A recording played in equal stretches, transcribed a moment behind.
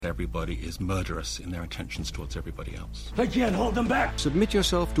Everybody is murderous in their intentions towards everybody else. I can't hold them back. Submit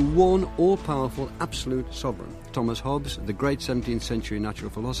yourself to one all-powerful absolute sovereign. Thomas Hobbes, the great 17th century natural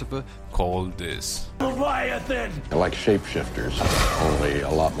philosopher, called this Leviathan. They're like shapeshifters, only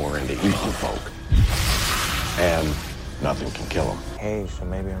a lot more into Eastern folk. And nothing can kill them. Hey, so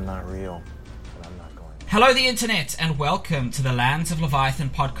maybe I'm not real. Hello the internet and welcome to the Lands of Leviathan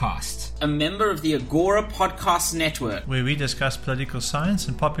podcast, a member of the Agora Podcast Network, where we discuss political science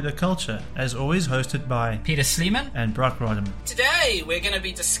and popular culture, as always hosted by Peter Sleeman and Brock Rodham. Today we're going to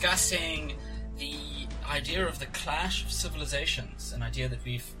be discussing the idea of the clash of civilizations, an idea that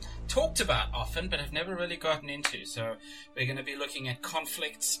we've talked about often but have never really gotten into. So we're going to be looking at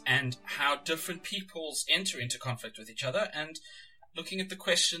conflicts and how different peoples enter into conflict with each other, and looking at the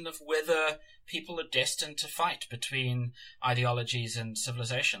question of whether people are destined to fight between ideologies and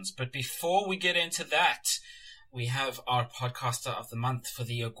civilizations. But before we get into that, we have our podcaster of the month for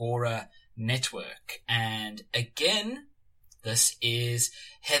the Agora Network. And again, this is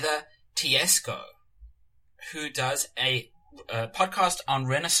Heather Tiesko, who does a podcast on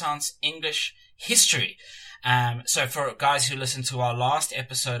Renaissance English history. So for guys who listened to our last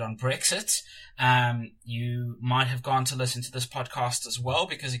episode on Brexit, you might have gone to listen to this podcast as well,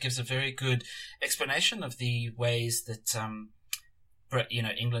 because it gives a very good explanation of the ways that,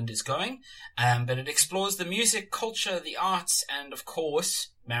 England is going. But it explores the music, culture, the arts, and of course,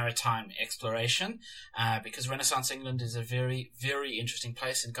 maritime exploration, because Renaissance England is a very, very interesting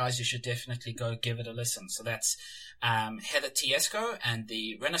place. And guys, you should definitely go give it a listen. So that's Heather Tiesko and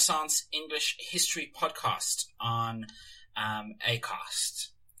the Renaissance English History podcast on Acast.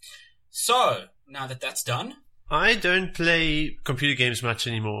 So, now that that's done, I don't play computer games much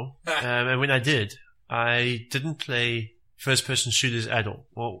anymore. And when I did, I didn't play first-person shooters at all.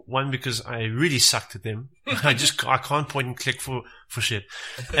 Well, one, because I really sucked at them. I can't point and click for shit.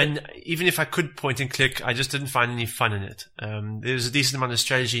 And even if I could point and click, I just didn't find any fun in it. There's a decent amount of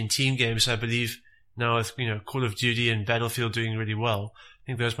strategy in team games, I believe. Now with, Call of Duty and Battlefield doing really well, I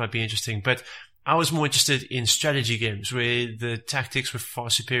think those might be interesting. But I was more interested in strategy games where the tactics were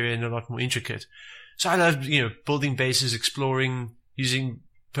far superior and a lot more intricate. So I loved, building bases, exploring, using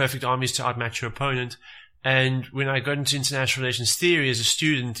perfect armies to outmatch your opponent. And when I got into international relations theory as a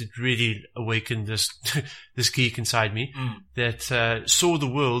student, it really awakened this this geek inside me that saw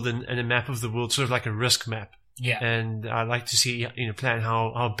the world and a map of the world, sort of like a risk map. Yeah. And I like to see, plan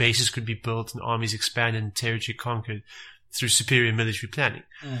how bases could be built and armies expanded and territory conquered through superior military planning.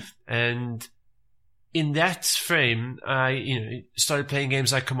 And in that frame, I, started playing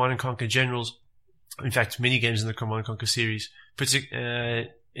games like Command and Conquer Generals. In fact, many games in the Command and Conquer series.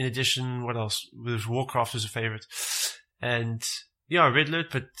 In addition, what else? Warcraft was a favorite. And yeah, Red Alert,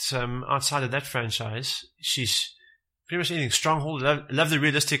 but outside of that franchise, she's pretty much anything. Stronghold, love the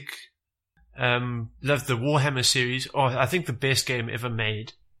realistic, love the Warhammer series. Oh, I think the best game ever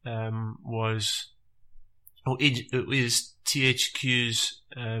made is THQ's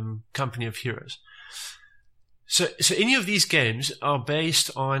Company of Heroes. So any of these games are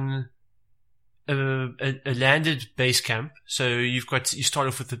based on a landed base camp. So you start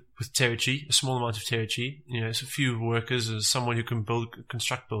off with territory, a small amount of territory. It's a few workers or someone who can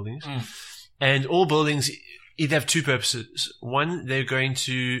construct buildings. And all buildings either have two purposes. One, they're going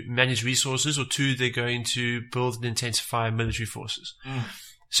to manage resources, or two, they're going to build and intensify military forces.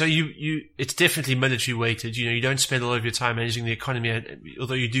 So it's definitely military weighted. You don't spend a lot of your time managing the economy,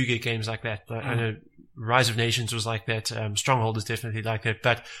 although you do get games like that. I know Rise of Nations was like that. Stronghold is definitely like that.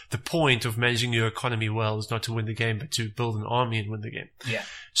 But the point of managing your economy well is not to win the game, but to build an army and win the game. Yeah.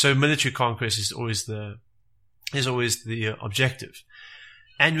 So military conquest is always the objective.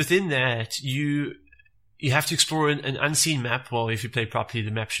 And within that, you have to explore an unseen map. Well, if you play properly,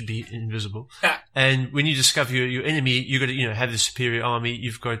 the map should be invisible. And when you discover your enemy, you got to have the superior army.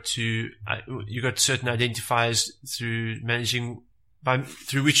 You've got certain identifiers through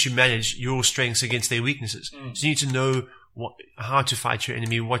which you manage your strengths against their weaknesses. So you need to know how to fight your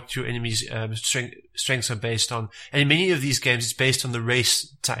enemy, what your enemy's strengths are based on. And in many of these games, it's based on the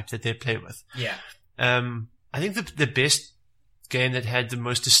race type that they play with. Yeah. I think the best game that had the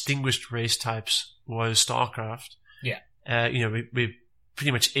most distinguished race types was StarCraft. Yeah. We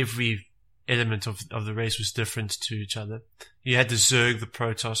pretty much every element of the race was different to each other. You had the Zerg, the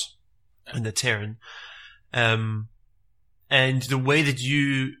Protoss, and the Terran. And the way that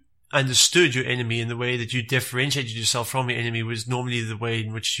you understood your enemy and the way that you differentiated yourself from your enemy was normally the way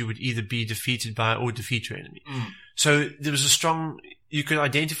in which you would either be defeated by or defeat your enemy. So there was you could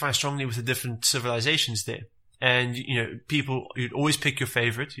identify strongly with the different civilizations there. And, you'd always pick your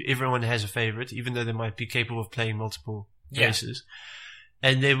favorite. Everyone has a favorite, even though they might be capable of playing multiple races.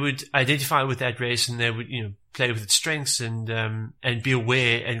 and they would identify with that race, and they would, play with its strengths and be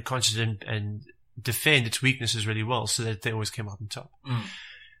aware and conscious and defend its weaknesses really well, so that they always came out on top.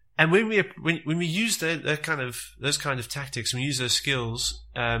 And when we use those kind of tactics, when we use those skills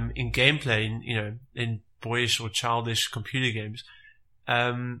in gameplay, in boyish or childish computer games,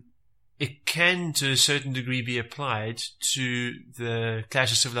 it can, to a certain degree, be applied to the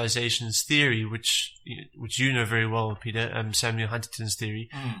Clash of Civilizations theory, which you know very well, Peter. Samuel Huntington's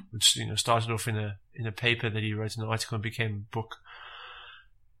theory, which started off in a paper that he wrote in an article and became a book.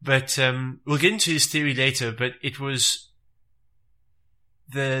 But we'll get into his theory later. But it was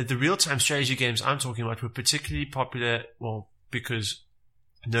the real-time strategy games I'm talking about were particularly popular, well, because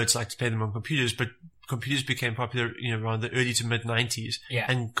nerds like to play them on computers, but computers became popular, around the early to mid 90s,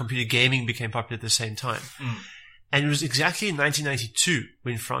 and computer gaming became popular at the same time. And it was exactly in 1992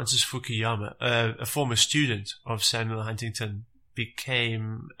 when Francis Fukuyama, a former student of Samuel Huntington,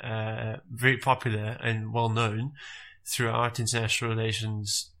 became very popular and well known throughout international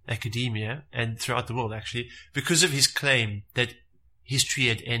relations academia and throughout the world, actually, because of his claim that history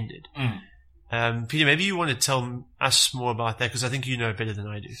had ended. Peter, maybe you want to tell us more about that, because I think you know better than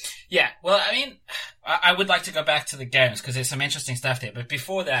I do. Yeah, well, I mean, I would like to go back to the games, because there's some interesting stuff there. But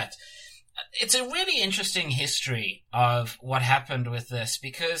before that, it's a really interesting history of what happened with this,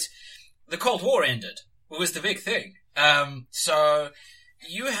 because the Cold War ended. It was the big thing. So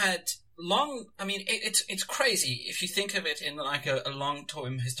you had it's crazy if you think of it in like a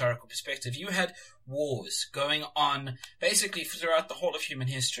long-term historical perspective. You had wars going on basically throughout the whole of human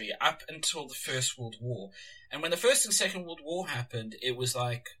history up until the First World War. And when the First and Second World War happened, it was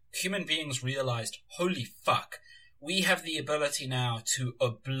like human beings realized, holy fuck, we have the ability now to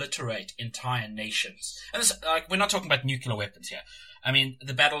obliterate entire nations. And this, we're not talking about nuclear weapons here. I mean,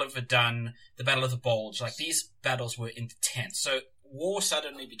 the Battle of Verdun, the Battle of the Bulge, these battles were intense. So war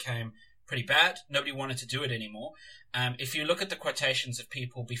suddenly became pretty bad. Nobody wanted to do it anymore. If you look at the quotations of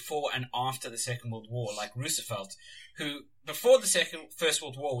people before and after the Second World War, like Roosevelt, who before the First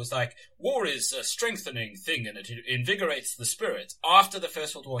World War was like, war is a strengthening thing and it invigorates the spirit. After the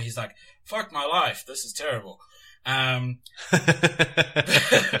First World War, he's like, fuck my life, this is terrible. And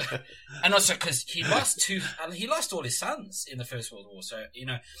also because he lost all his sons in the First World War. So,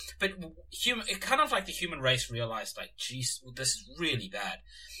 but it kind of like the human race realized, like, geez, this is really bad.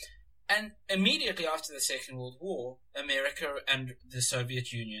 And immediately after the Second World War, America and the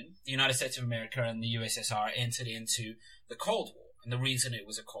Soviet Union, the United States of America and the USSR entered into the Cold War. And the reason it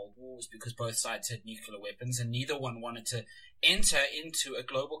was a Cold War was because both sides had nuclear weapons and neither one wanted to enter into a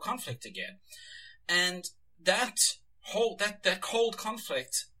global conflict again. And that cold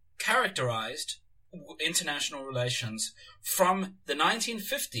conflict characterized international relations from the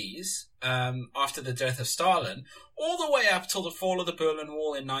 1950s, after the death of Stalin, all the way up till the fall of the Berlin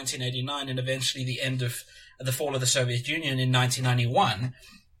Wall in 1989 and eventually the end of the fall of the Soviet Union in 1991.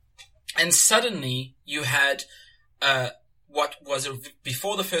 And suddenly you had what was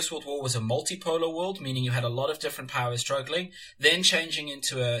before the First World War was a multipolar world, meaning you had a lot of different powers struggling, then changing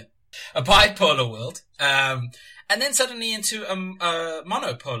into a bipolar world, and then suddenly into a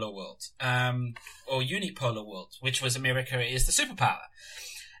monopolar world, or unipolar world, which was America is the superpower.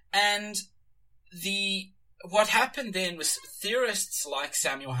 And what happened then was theorists like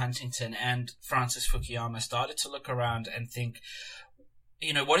Samuel Huntington and Francis Fukuyama started to look around and think,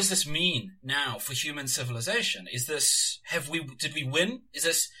 what does this mean now for human civilization? Did we win?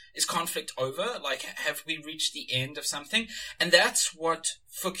 Is conflict over? Like, have we reached the end of something? And that's what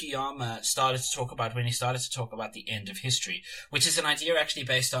Fukuyama started to talk about when he started to talk about the end of history, which is an idea actually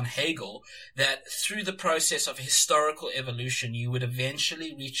based on Hegel, that through the process of historical evolution, you would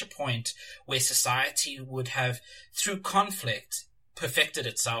eventually reach a point where society would have, through conflict, perfected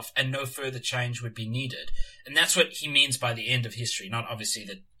itself and no further change would be needed. And that's what he means by the end of history, not obviously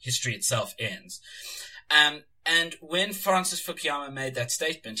that history itself ends. And when Francis Fukuyama made that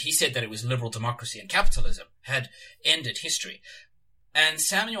statement, he said that it was liberal democracy and capitalism had ended history. And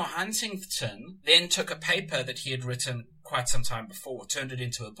Samuel Huntington then took a paper that he had written quite some time before, turned it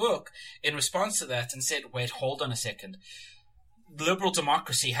into a book in response to that and said, wait, hold on a second. Liberal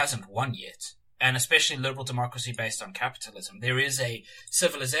democracy hasn't won yet. And especially liberal democracy based on capitalism. There is a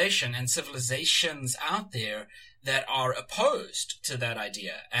civilization and civilizations out there that are opposed to that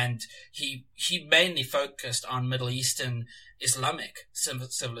idea. And he mainly focused on Middle Eastern Islamic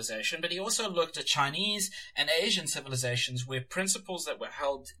civilization, but he also looked at Chinese and Asian civilizations where principles that were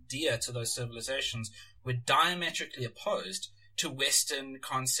held dear to those civilizations were diametrically opposed to Western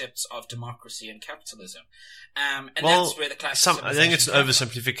concepts of democracy and capitalism. And that's where the clash of I think it's an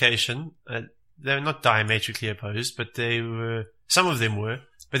oversimplification. they're not diametrically opposed, but some of them were,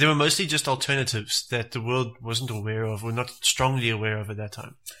 but they were mostly just alternatives that the world wasn't aware of or not strongly aware of at that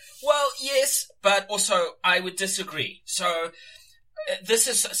time. Well, yes, but also I would disagree. So this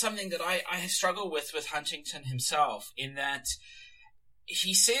is something that I struggle with Huntington himself, in that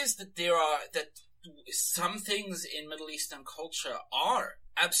he says that that some things in Middle Eastern culture are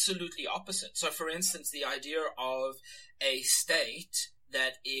absolutely opposite. So, for instance, the idea of a state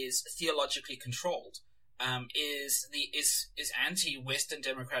that is theologically controlled is anti-Western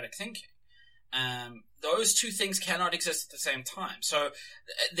democratic thinking. Those two things cannot exist at the same time. So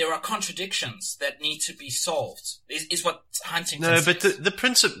there are contradictions that need to be solved. Is what Huntington says.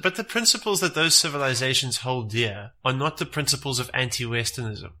 But the principles that those civilizations hold dear are not the principles of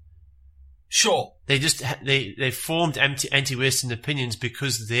anti-Westernism. Sure. They just they formed anti-Western opinions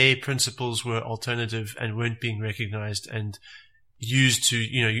because their principles were alternative and weren't being recognized and used to,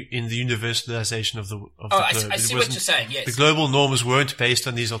 in the universalization of the globe. I see what you're saying, yes. The global norms weren't based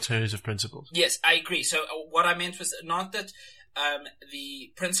on these alternative principles. Yes, I agree. So what I meant was not that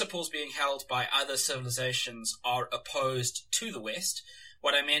the principles being held by other civilizations are opposed to the West.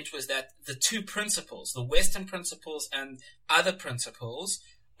 What I meant was that the two principles, the Western principles and other principles,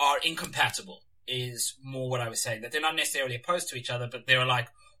 are incompatible, is more what I was saying. That they're not necessarily opposed to each other, but they're like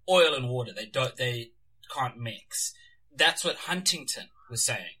oil and water. They can't mix. That's what Huntington was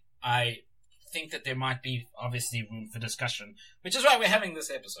saying. I think that there might be obviously room for discussion, which is why we're having this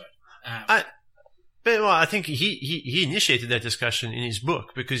episode. I think he initiated that discussion in his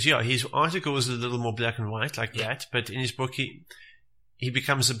book because his article was a little more black and white like that, but in his book he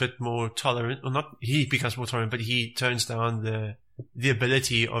becomes a bit more tolerant, or not. He becomes more tolerant, but he turns down the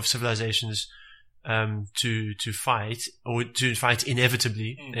ability of civilizations to fight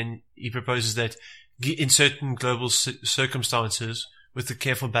inevitably, and he proposes that in certain global circumstances, with the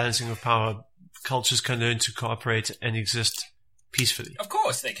careful balancing of power, cultures can learn to cooperate and exist peacefully. Of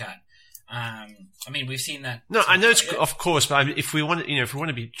course they can. We've seen that. No, I know it's of course, but if we want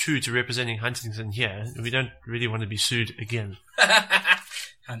to be true to representing Huntington here, we don't really want to be sued again.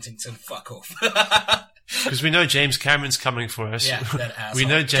 Huntington, fuck off. Because we know James Cameron's coming for us. Yeah, that asshole. We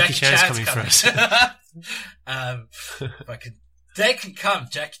know Jackie Chan's coming for us. They can come,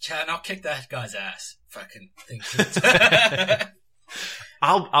 Jackie Chan. I'll kick that guy's ass. Fucking think it.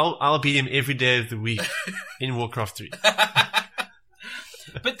 I'll beat him every day of the week in Warcraft 3.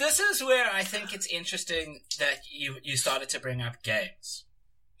 But this is where I think it's interesting that you started to bring up games,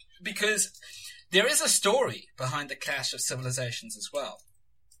 because there is a story behind the Clash of Civilizations as well,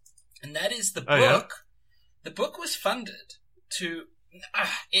 and that is the book. Yeah? The book was funded to.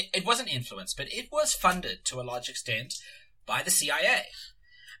 It wasn't influenced, but it was funded to a large extent by the CIA.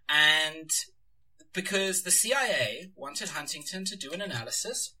 And because the CIA wanted Huntington to do an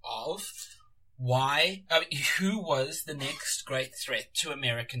analysis of who was the next great threat to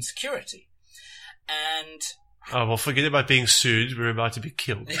American security. And forget about being sued. We're about to be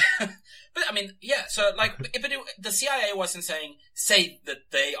killed. But so the CIA wasn't say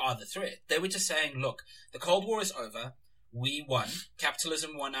that they are the threat. They were just saying, look, the Cold War is over. We won.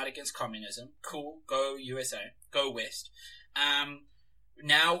 Capitalism won out against communism. Cool. Go USA. Go West.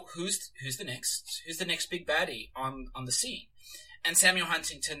 Now who's the next big baddie on the scene? And Samuel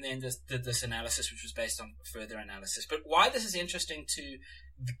Huntington then did this analysis, which was based on further analysis. But why this is interesting to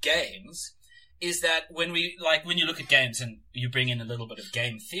the games is that when you look at games and you bring in a little bit of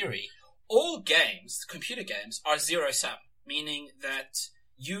game theory, all games, computer games, are zero sum, meaning that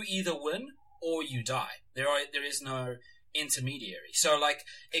you either win or you die. There is no intermediary. So,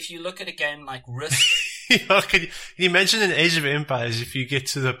 if you look at a game like Risk, can you mention in Age of Empires if you get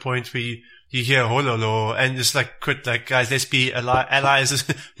to the point where you hear hololo and it's quit, guys, let's be allies,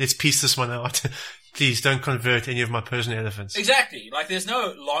 let's piece this one out. Please don't convert any of my Persian elephants. Exactly. There's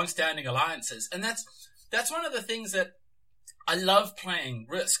no long-standing alliances. And that's one of the things that I love playing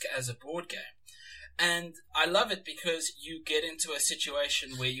Risk as a board game. And I love it because you get into a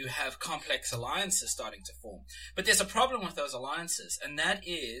situation where you have complex alliances starting to form. But there's a problem with those alliances, and that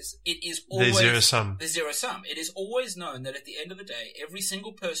is, it is always... They're zero sum. They're zero sum. It is always known that at the end of the day, every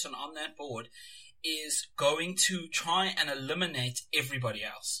single person on that board is going to try and eliminate everybody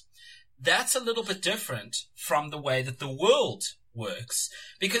else. That's a little bit different from the way that the world works,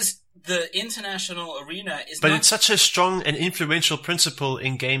 because the international arena is But it's such a strong and influential principle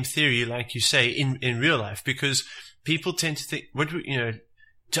in game theory, like you say, in real life, because people tend to think,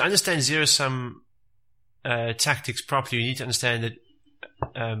 to understand zero-sum tactics properly, you need to understand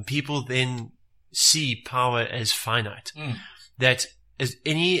that people then see power as finite. That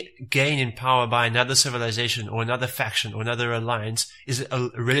any gain in power by another civilization or another faction or another alliance is a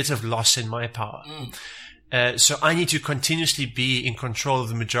relative loss in my power. So I need to continuously be in control of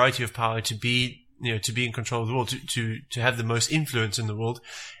the majority of power to be in control of the world, to have the most influence in the world,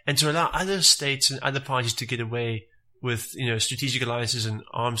 and to allow other states and other parties to get away with, strategic alliances and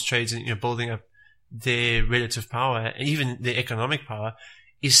arms trades and, building up their relative power and even their economic power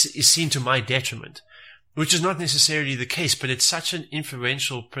is seen to my detriment, which is not necessarily the case, but it's such an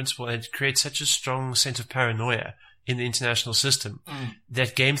influential principle and it creates such a strong sense of paranoia in the international system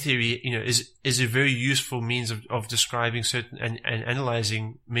that game theory, is a very useful means of describing certain and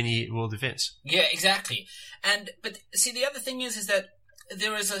analyzing many world events. Yeah, exactly. But see, the other thing is that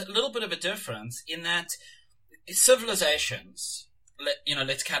there is a little bit of a difference in that civilizations,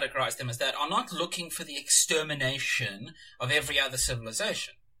 let's categorize them as that, are not looking for the extermination of every other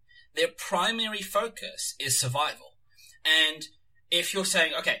civilization. Their primary focus is survival. And if you're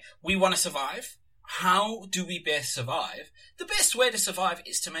saying, okay, we want to survive, how do we best survive? The best way to survive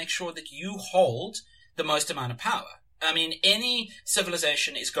is to make sure that you hold the most amount of power. I mean, any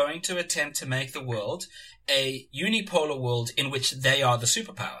civilization is going to attempt to make the world a unipolar world in which they are the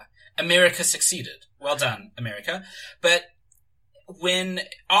superpower. America succeeded. Well done, America. But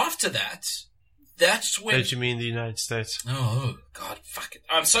after that, that's when... Don't you mean the United States? Oh, God, fuck it.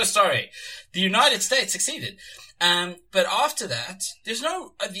 I'm so sorry. The United States succeeded. But after that,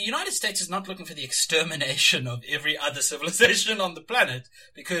 the United States is not looking for the extermination of every other civilization on the planet,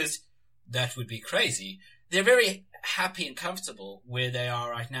 because that would be crazy. They're very happy and comfortable where they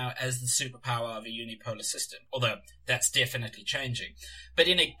are right now as the superpower of a unipolar system, although that's definitely changing. But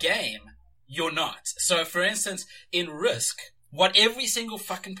in a game, you're not. So, for instance, in Risk, what every single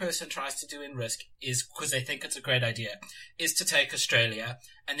fucking person tries to do in Risk is, because they think it's a great idea, is to take Australia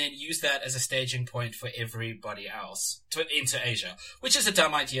and then use that as a staging point for everybody else into Asia, which is a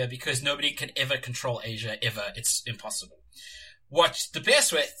dumb idea because nobody can ever control Asia ever. It's impossible. What's the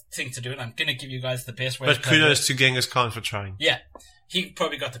best thing to do, and I'm going to give you guys the best way. But kudos to Genghis Khan for trying. Yeah, he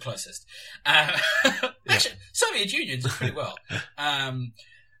probably got the closest. Actually, Soviet Union did pretty well.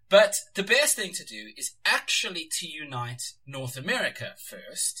 But the best thing to do is actually to unite North America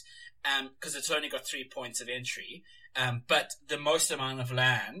first, because it's only got 3 points of entry, but the most amount of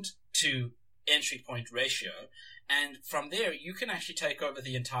land to entry point ratio. And from there, you can actually take over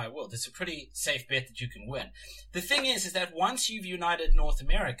the entire world. It's a pretty safe bet that you can win. The thing is that once you've united North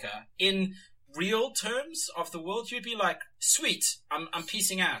America, in real terms of the world, you'd be like, sweet, I'm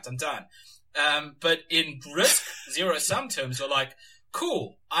piecing out, I'm done. But in Risk, zero-sum terms, you're like,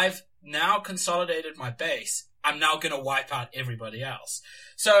 cool, I've now consolidated my base. I'm now going to wipe out everybody else.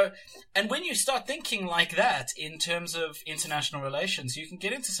 So, and when you start thinking like that in terms of international relations, you can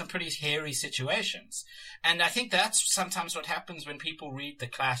get into some pretty hairy situations. And I think that's sometimes what happens when people read The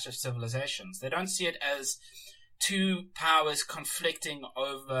Clash of Civilizations. They don't see it as two powers conflicting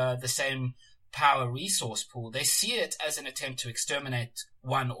over the same power resource pool. They see it as an attempt to exterminate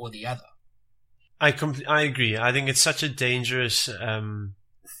one or the other. I agree. I think it's such a dangerous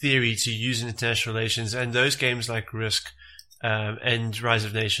theory to use in international relations, and those games like Risk and Rise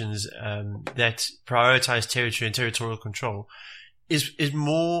of Nations that prioritize territory and territorial control is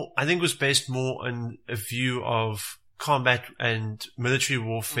more, I think, was based more on a view of combat and military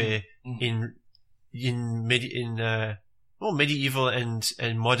warfare in medieval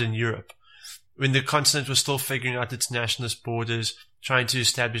and modern Europe, when the continent was still figuring out its nationalist borders, trying to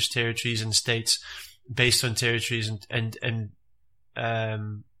establish territories and states based on territories and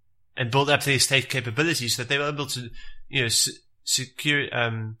build up their state capabilities so that they were able to,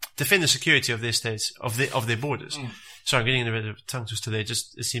 defend the security of their states, of their borders. So I'm getting a bit of a tongue twister there.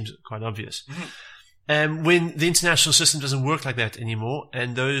 Just, it seems quite obvious. When the international system doesn't work like that anymore,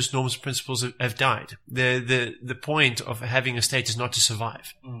 and those norms and principles have died, the point of having a state is not to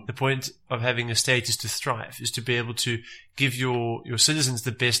survive. The point of having a state is to thrive, is to be able to give your citizens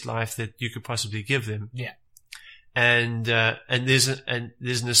the best life that you could possibly give them. Yeah. And there's an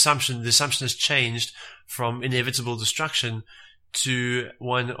assumption. The assumption has changed from inevitable destruction to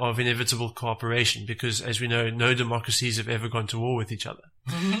one of inevitable cooperation, because, as we know, no democracies have ever gone to war with each other.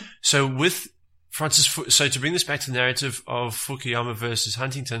 So to bring this back to the narrative of Fukuyama versus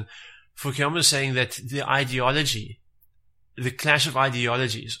Huntington, Fukuyama is saying that the clash of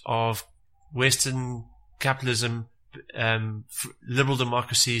ideologies of Western capitalism, liberal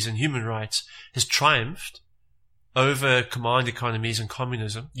democracies, and human rights has triumphed over command economies and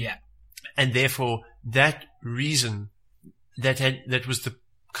communism. Yeah. And therefore, that reason that was the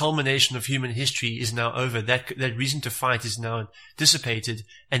culmination of human history is now over. That reason to fight is now dissipated,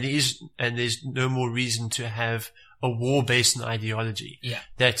 and there's no more reason to have a war based on ideology. Yeah.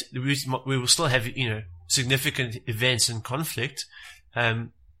 That we will still have, significant events and conflict,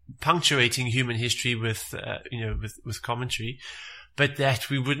 punctuating human history with commentary, but that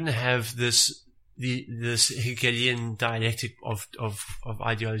we wouldn't have this Hegelian dialectic of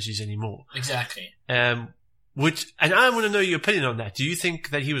ideologies anymore. Exactly. And I want to know your opinion on that. Do you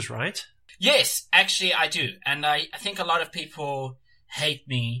think that he was right? Yes, actually I do. And I think a lot of people hate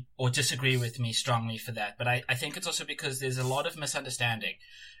me or disagree with me strongly for that. But I think it's also because there's a lot of misunderstanding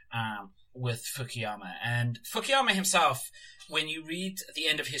with Fukuyama. And Fukuyama himself, when you read The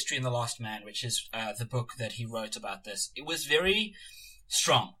End of History and the Last Man, which is the book that he wrote about this, it was very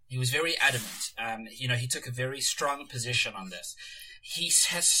strong. He was very adamant. He took a very strong position on this. He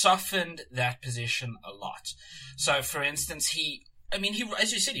has softened that position a lot. So, for instance, he,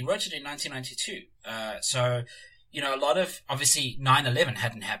 as you said, he wrote it in 1992. A lot of, obviously, 9/11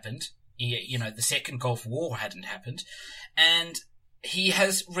 hadn't happened. The Second Gulf War hadn't happened. And he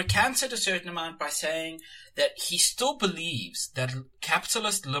has recanted a certain amount by saying that he still believes that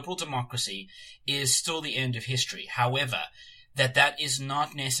capitalist liberal democracy is still the end of history. However, that is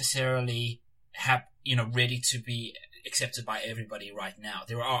not necessarily, ready to be accepted by everybody right now.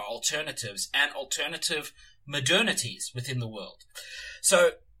 There are alternatives and alternative modernities within the world.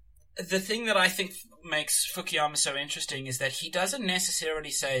 So the thing that I think makes Fukuyama so interesting is that he doesn't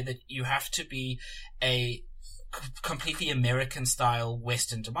necessarily say that you have to be a completely American-style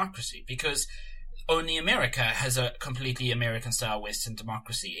Western democracy, because only America has a completely American-style Western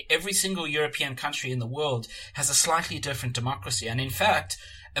democracy. Every single European country in the world has a slightly different democracy. And in fact,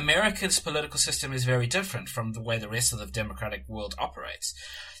 America's political system is very different from the way the rest of the democratic world operates.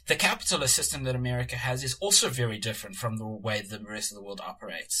 The capitalist system that America has is also very different from the way the rest of the world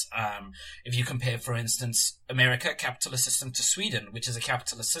operates. If you compare, for instance, America, capitalist system, to Sweden, which is a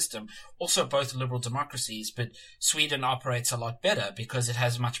capitalist system, also both liberal democracies, but Sweden operates a lot better because it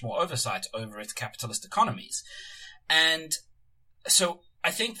has much more oversight over its capitalist economies. And so I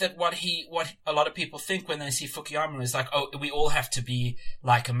think that what a lot of people think when they see Fukuyama is like, oh, we all have to be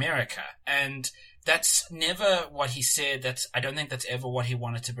like America. And that's never what he said. I don't think that's ever what he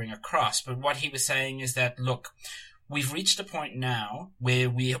wanted to bring across. But what he was saying is that, look, we've reached a point now where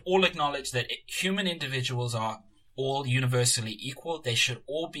we all acknowledge that human individuals are all universally equal. They should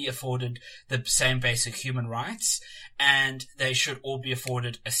all be afforded the same basic human rights, and they should all be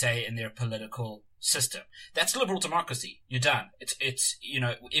afforded a say in their political system. That's liberal democracy. You're done. It's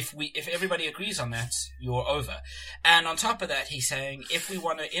if everybody agrees on that, you're over. And on top of that, he's saying if we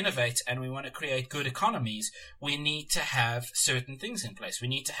want to innovate and we want to create good economies, we need to have certain things in place. We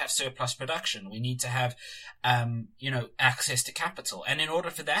need to have surplus production. We need to have access to capital. And in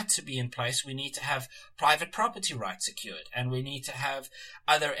order for that to be in place, we need to have private property rights secured, and we need to have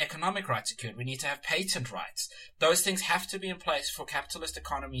other economic rights secured. We need to have patent rights. Those things have to be in place for capitalist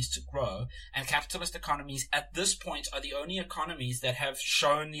economies to grow, and capitalist economies at this point are the only economies that have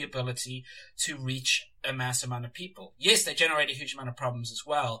shown the ability to reach a mass amount of people. Yes, they generate a huge amount of problems as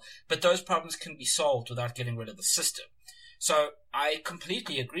well, but those problems can be solved without getting rid of the system. So I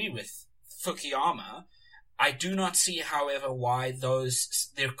completely agree with Fukuyama. I do not see, however, why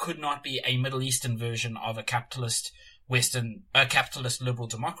there could not be a Middle Eastern version of a capitalist liberal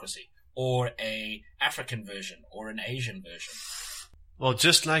democracy, or a African version, or an Asian version. Well,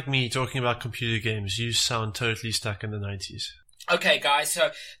 just like me talking about computer games, you sound totally stuck in the 90s. Okay, guys,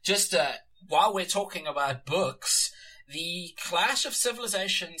 so just while we're talking about books, The Clash of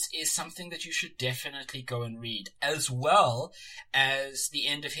Civilizations is something that you should definitely go and read, as well as The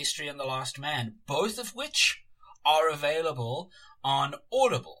End of History and The Last Man, both of which are available on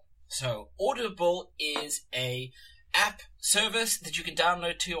Audible. So Audible is a app service that you can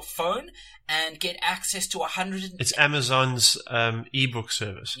download to your phone and get access to It's Amazon's ebook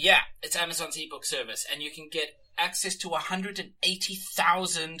service. Yeah, it's Amazon's ebook service, and you can get access to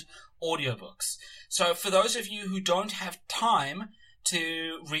 180,000 audiobooks. So for those of you who don't have time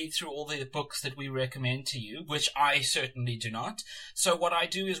to read through all the books that we recommend to you, which I certainly do not, so what I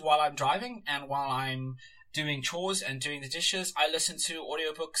do is while I'm driving and while I'm doing chores and doing the dishes, I listen to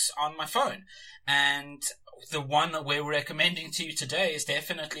audiobooks on my phone. And the one that we're recommending to you today is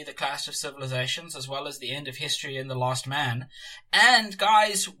definitely The Clash of Civilizations, as well as The End of History and The Last Man. And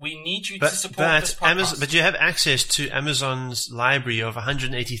guys, we need you to support this podcast. But you have access to Amazon's library of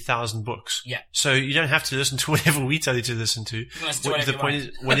 180,000 books. Yeah. So you don't have to listen to whatever we tell you to listen to. The point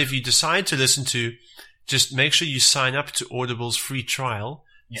is, whatever you decide to listen to, just make sure you sign up to Audible's free trial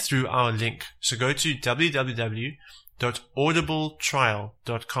through our link. So go to www.audibletrial.com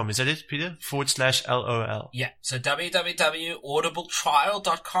www.audibletrial.com. Is that it, Peter? /LOL. Yeah. So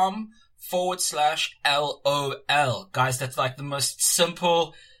www.audibletrial.com/LOL. Guys, that's like the most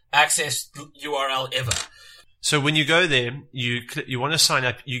simple access URL ever. So when you go there, you want to sign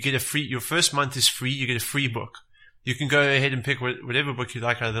up, you get your first month is free, you get a free book. You can go ahead and pick whatever book you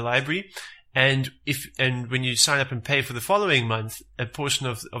like out of the library. And when you sign up and pay for the following month, a portion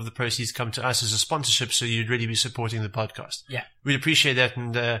of the proceeds come to us as a sponsorship, so you'd really be supporting the podcast. Yeah. We'd appreciate that.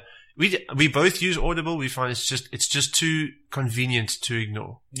 And, we both use Audible. We find it's just too convenient to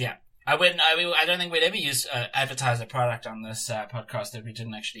ignore. Yeah. I don't think we'd ever advertise a product on this podcast that we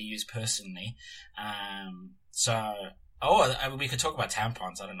didn't actually use personally. We could talk about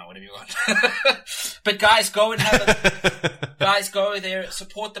tampons. I don't know, whatever you want. But guys, go and go there,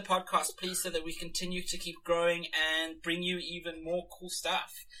 support the podcast, please, so that we continue to keep growing and bring you even more cool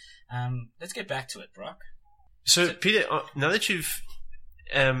stuff. Let's get back to it, Brock. So Peter, now that you've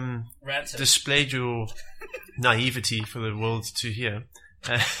displayed your naivety for the world to hear,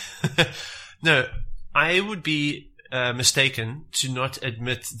 no, I would be mistaken to not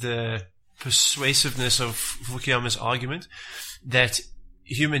admit the persuasiveness of Fukuyama's argument that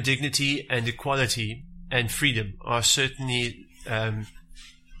human dignity and equality and freedom are certainly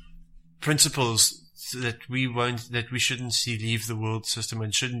principles that we shouldn't see leave the world system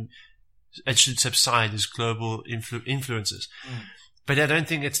and should subside as global influences. But I don't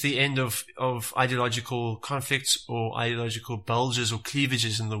think it's the end of ideological conflicts or ideological bulges or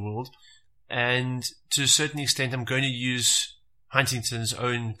cleavages in the world. And to a certain extent, I'm going to use Huntington's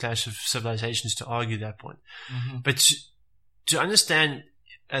own Clash of Civilizations to argue that point. Mm-hmm. But to understand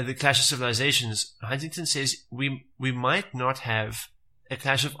the Clash of Civilizations, Huntington says we might not have a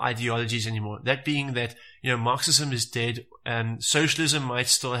clash of ideologies anymore. That being that, Marxism is dead, and socialism might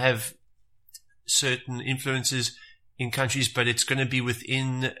still have certain influences in countries, but it's going to be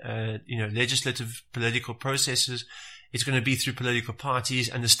within, legislative political processes. It's going to be through political parties,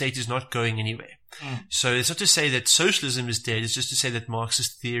 and the state is not going anywhere. So it's not to say that socialism is dead. It's just to say that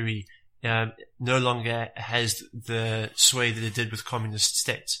Marxist theory no longer has the sway that it did with communist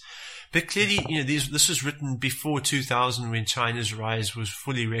states. But clearly, this was written before 2000, when China's rise was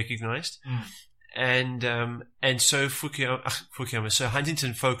fully recognized. And so so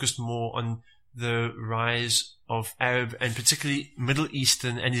Huntington focused more on the rise of Arab and particularly Middle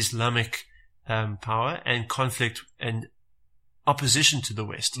Eastern and Islamic power and conflict and opposition to the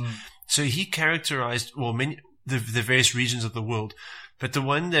West. So he characterized, the various regions of the world, but the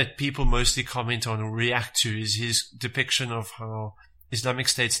one that people mostly comment on or react to is his depiction of how Islamic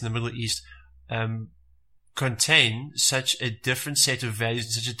states in the Middle East contain such a different set of values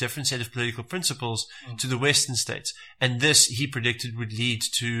and such a different set of political principles to the Western states. And this, he predicted, would lead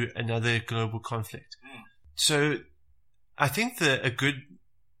to another global conflict. So I think that a good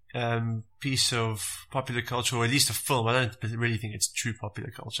piece of popular culture, or at least a film, I don't really think it's true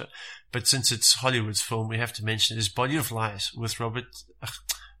popular culture, but since it's Hollywood's film, we have to mention it, is Body of Lies with Robert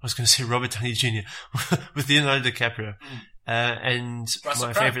Downey Jr., with Leonardo DiCaprio, and Russell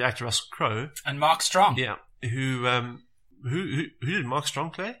my Crowe. favorite actor, Russell Crowe. And Mark Strong. Yeah. Who did Mark Strong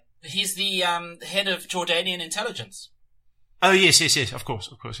play? He's the head of Jordanian intelligence. Oh, yes, of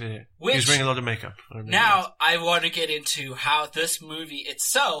course, yeah. Which, he was wearing a lot of makeup. I want to get into how this movie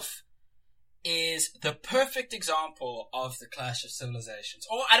itself is the perfect example of the Clash of Civilizations.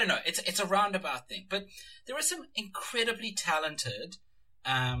 Or, I don't know, it's a roundabout thing. But there are some incredibly talented,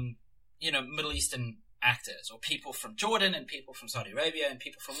 Middle Eastern actors, or people from Jordan and people from Saudi Arabia and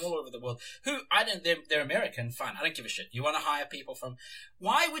people from all over the world who, they're American, fine, I don't give a shit. You want to hire people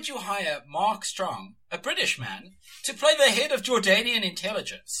why would you hire Mark Strong, a British man, to play the head of Jordanian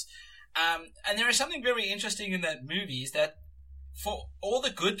intelligence? And there is something very interesting in that movie, is that for all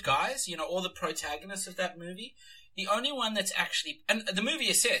the good guys, all the protagonists of that movie, the only one that's actually, and the movie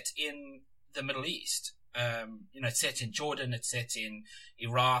is set in the Middle East, it's set in Jordan, it's set in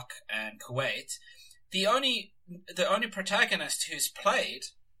Iraq and Kuwait. The only protagonist who's played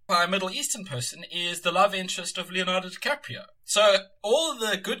by a Middle Eastern person is the love interest of Leonardo DiCaprio. So all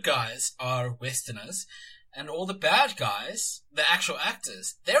the good guys are Westerners, and all the bad guys, the actual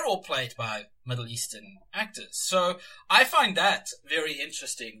actors, they're all played by Middle Eastern actors. So I find that very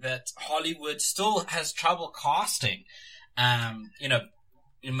interesting, that Hollywood still has trouble casting,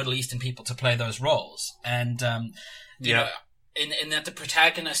 Middle Eastern people to play those roles. And, in that the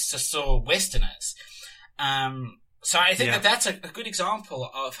protagonists are still Westerners. So I think that's a good example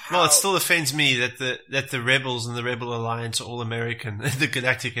of how... Well, it still offends me that the rebels and the Rebel Alliance are all American. The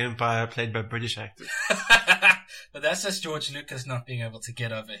Galactic Empire played by British actors. But that's just George Lucas not being able to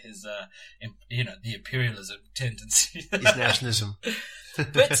get over his, the imperialism tendency. His nationalism.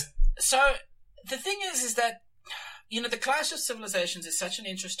 But, so, the thing is that, the Clash of Civilizations is such an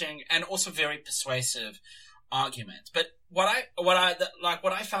interesting and also very persuasive argument. But what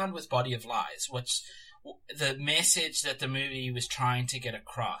I found with Body of Lies, which the message that the movie was trying to get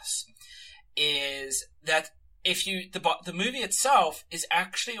across, is that the movie itself is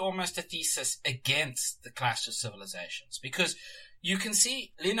actually almost a thesis against the Clash of Civilizations, because you can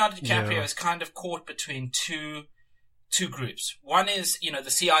see Leonardo DiCaprio is kind of caught between two groups. One is,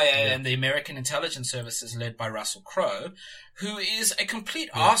 the CIA and the American intelligence services led by Russell Crowe, who is a complete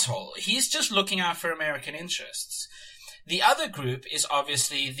asshole. He's just looking out for American interests. The other group is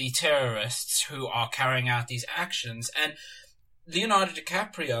obviously the terrorists who are carrying out these actions, and Leonardo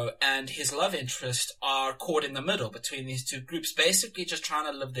DiCaprio and his love interest are caught in the middle between these two groups, basically just trying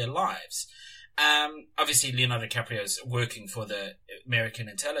to live their lives. Obviously, Leonardo DiCaprio is working for the American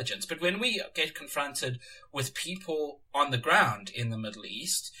intelligence, but when we get confronted with people on the ground in the Middle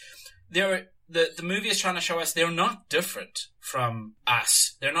East, the movie is trying to show us they're not different from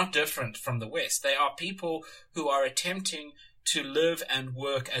us. They're not different from the West. They are people who are attempting to live and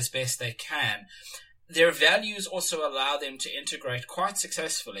work as best they can. Their values also allow them to integrate quite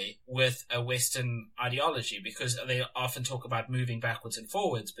successfully with a Western ideology, because they often talk about moving backwards and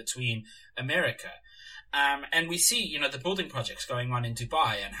forwards between America. And we see, the building projects going on in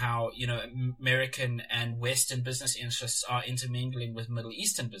Dubai, and how, American and Western business interests are intermingling with Middle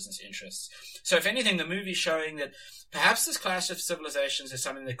Eastern business interests. So if anything, the movie's showing that perhaps this Clash of Civilizations is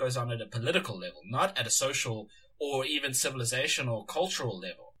something that goes on at a political level, not at a social or even civilizational or cultural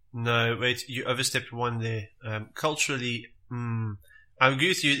level. No, wait, you overstepped one there. Culturally, I agree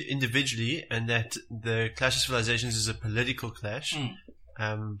with you individually, and that the Clash of Civilizations is a political clash.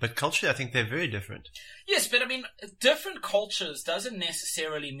 But culturally, I think they're very different. Yes, but different cultures doesn't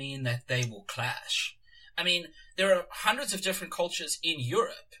necessarily mean that they will clash. There are hundreds of different cultures in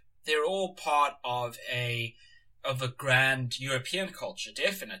Europe. They're all part of a grand European culture,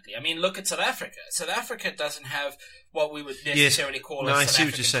 definitely. Look at South Africa. South Africa doesn't have what we would necessarily call a South African culture. I see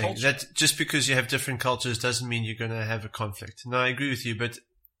what you're saying. That just because you have different cultures doesn't mean you're going to have a conflict. No, I agree with you, but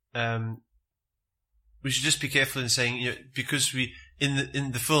we should just be careful in saying, because we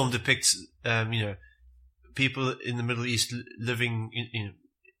in the film depicts, people in the Middle East living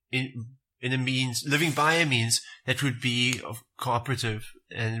living by a means that would be cooperative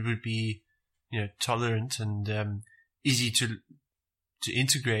and would be, tolerant and easy to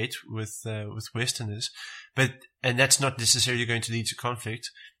integrate with Westerners, and that's not necessarily going to lead to conflict.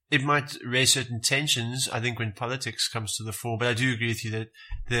 It might raise certain tensions, I think, when politics comes to the fore. But I do agree with you that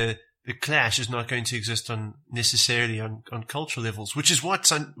the clash is not going to exist necessarily on cultural levels, which is what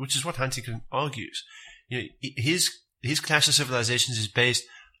Huntington argues. His Clash of Civilizations is based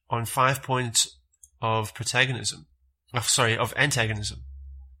on 5 points of antagonism.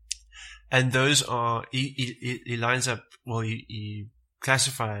 And those are, he lines up, he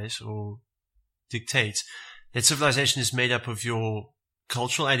classifies or dictates that civilization is made up of your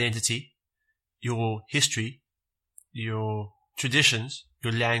cultural identity, your history, your traditions,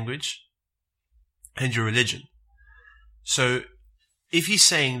 your language, and your religion. So if he's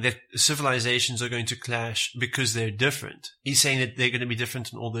saying that civilizations are going to clash because they're different, he's saying that they're going to be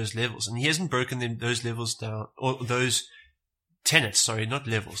different on all those levels. And he hasn't broken those levels down, or those tenets, not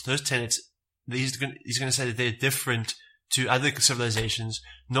levels. Those tenets, he's going to say that they're different to other civilizations,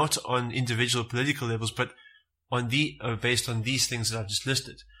 not on individual political levels, but on based on these things that I've just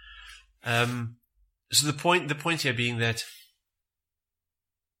listed. So the point here being that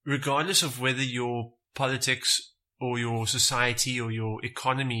regardless of whether your politics or your society or your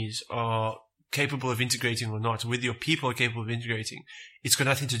economies are capable of integrating or not, whether your people are capable of integrating, it's got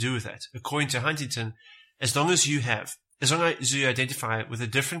nothing to do with that. According to Huntington, as long as you identify with a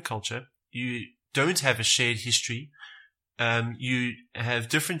different culture, you don't have a shared history, you have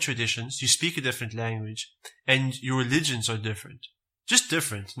different traditions, you speak a different language, and your religions are different. Just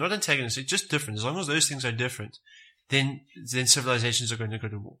different, not antagonistic, just different. As long as those things are different, then civilizations are going to go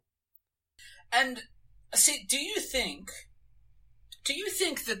to war. And see, do you think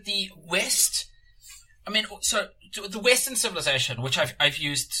that the West, the Western civilization, which I've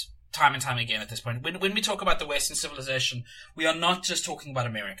used time and time again at this point, when we talk about the Western civilization, we are not just talking about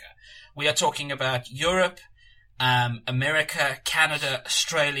America. We are talking about Europe, America, Canada,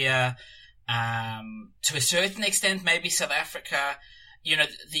 Australia, to a certain extent, maybe South Africa,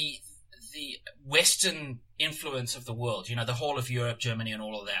 the Western influence of the world, the whole of Europe, Germany, and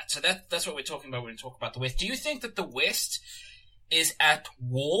all of that. So that's what we're talking about when we talk about the West. Do you think that the West is at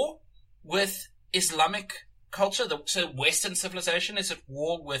war with Islamic culture, so Western civilization, is at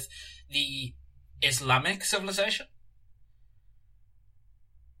war with the Islamic civilization?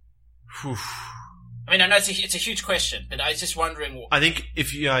 I mean, I know it's a huge question, but I was just wondering. I think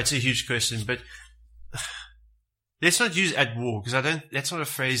it's a huge question, but let's not use at war, because that's not a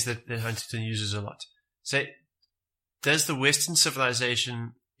phrase that Huntington uses a lot. So, is the Western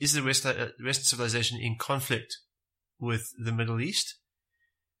civilization in conflict with the Middle East?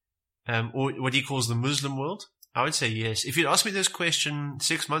 Or what he calls the Muslim world? I would say yes. If you'd asked me this question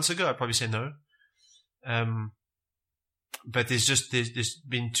 6 months ago, I'd probably say no. But there's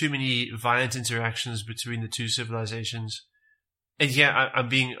been too many violent interactions between the two civilizations. And yeah,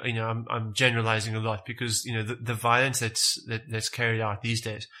 I'm generalizing a lot, because, the violence that's carried out these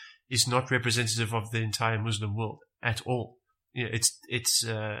days is not representative of the entire Muslim world at all.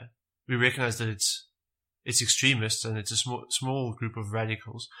 We recognize that it's extremists and it's a small group of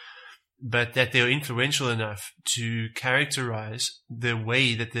radicals, but that they're influential enough to characterize the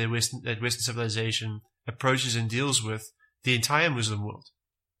way that Western civilization approaches and deals with the entire Muslim world.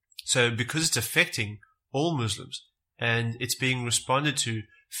 So because it's affecting all Muslims and it's being responded to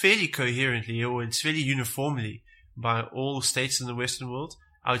fairly coherently, or it's fairly uniformly by all states in the Western world,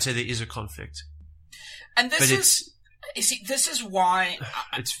 I would say there is a conflict. And this is why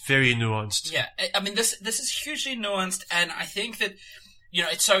it's very nuanced. Yeah, I mean, this is hugely nuanced, and I think that,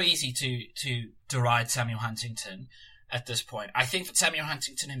 it's so easy to deride Samuel Huntington at this point. I think that Samuel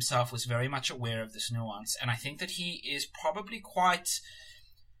Huntington himself was very much aware of this nuance, and I think that he is probably quite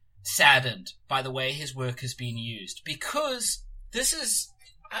saddened by the way his work has been used, because this is,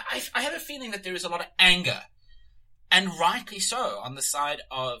 I have a feeling that there is a lot of anger, and rightly so, on the side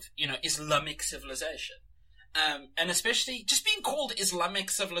of, Islamic civilization. And especially just being called Islamic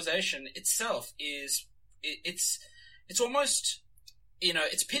civilization itself it's almost,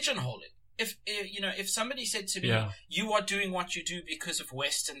 it's pigeonholing. If somebody said to me, you are doing what you do because of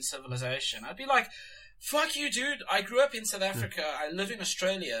Western civilization, I'd be like, fuck you, dude. I grew up in South Africa. I live in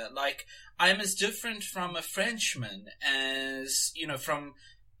Australia. Like, I'm as different from a Frenchman as,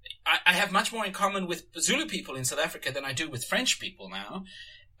 I have much more in common with Zulu people in South Africa than I do with French people now.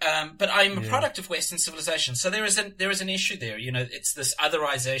 But I'm a product of Western civilization. So there is an issue there. It's this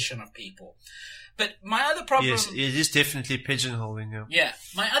otherization of people. But my other problem... Yes, it is definitely pigeonholing. Yeah.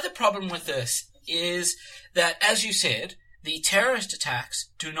 My other problem with this is that, as you said, the terrorist attacks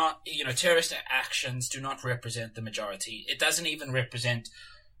do not, terrorist actions do not represent the majority. It doesn't even represent,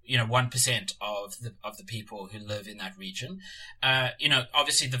 1% of the people who live in that region.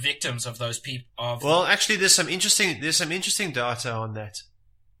 Obviously the victims of those people... Well, actually, there's some interesting data on that.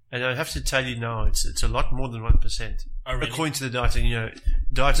 And I have to tell you now, it's a lot more than 1%. Oh, really? According to the data,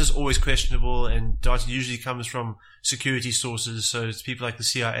 data is always questionable, and data usually comes from security sources. So it's people like the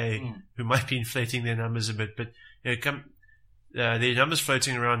CIA who might be inflating their numbers a bit. But there are numbers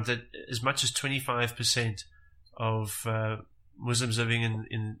floating around that as much as 25% of Muslims living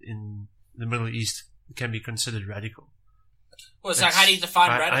in the Middle East can be considered radical. Well, so how do you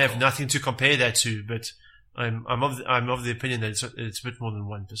define radical? I have nothing to compare that to, but I'm of the opinion that it's a bit more than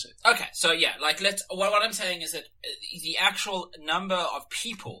 1%. Okay, so yeah, what I'm saying is that the actual number of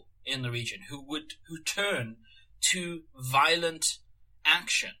people in the region who turn to violent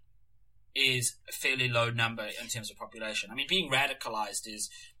action is a fairly low number in terms of population. I mean, being radicalized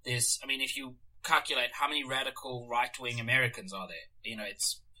if you calculate how many radical right-wing Americans are there,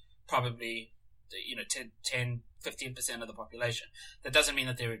 it's probably 10, 15% of the population. That doesn't mean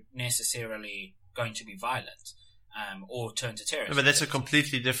that they're necessarily going to be violent or turn to terrorism. But that's a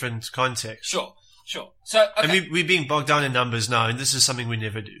completely different context. Sure. So, okay. And we're being bogged down in numbers now, and this is something we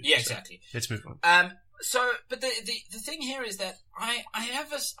never do. Yeah, exactly. So let's move on. But the thing here is that I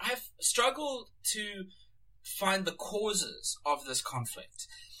have struggled to find the causes of this conflict,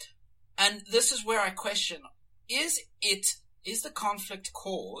 and this is where I question: is the conflict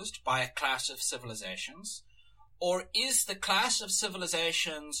caused by a clash of civilizations, or is the clash of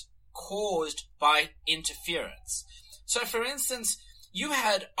civilizations caused by interference? So, for instance, you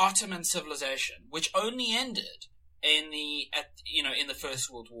had Ottoman civilization, which only ended in the First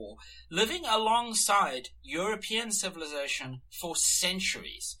World War, living alongside European civilization for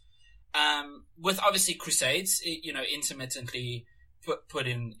centuries, with obviously crusades, intermittently put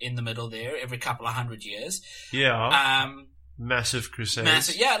in the middle there every couple of 100 years. Yeah. Massive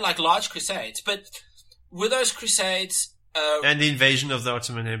crusades. Like large crusades. But were those crusades... and the invasion of the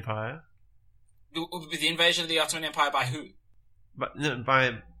Ottoman Empire. The invasion of the Ottoman Empire by who?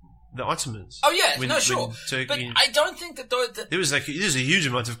 By the Ottomans. Oh yeah, when Turkey, but I don't think that there's a huge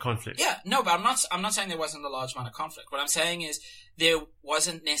amount of conflict. Yeah, no, but I'm not saying there wasn't a large amount of conflict. What I'm saying is there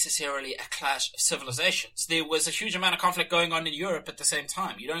wasn't necessarily a clash of civilizations. There was a huge amount of conflict going on in Europe at the same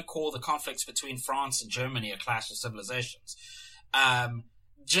time. You don't call the conflicts between France and Germany a clash of civilizations.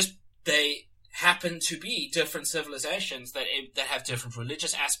 Just they happen to be different civilizations that have different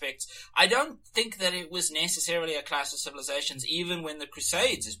religious aspects. I don't think that it was necessarily a clash of civilizations even when the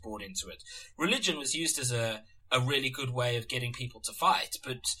Crusades is brought into it. Religion was used as a really good way of getting people to fight,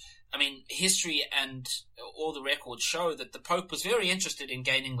 but I mean, history and all the records show that the Pope was very interested in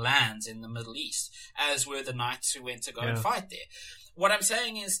gaining lands in the Middle East, as were the knights who went to go and fight there. What I'm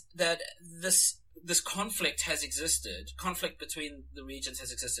saying is that this conflict has existed. Conflict between the regions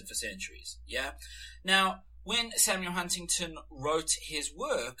has existed for centuries. Yeah. Now, when Samuel Huntington wrote his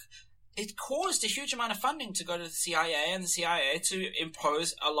work, it caused a huge amount of funding to go to the CIA and the CIA to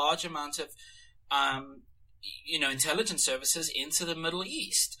impose a large amount of, intelligence services into the Middle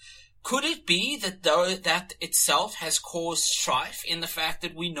East. Could it be that that itself has caused strife in the fact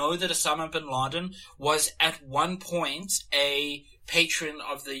that we know that Osama bin Laden was at one point a patron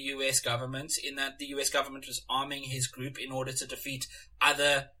of the US government, in that the US government was arming his group in order to defeat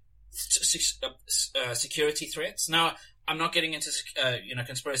other security threats? Now, I'm not getting into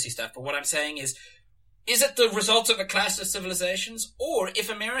conspiracy stuff, but what I'm saying is it the result of a clash of civilizations? Or if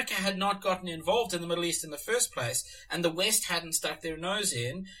America had not gotten involved in the Middle East in the first place, and the West hadn't stuck their nose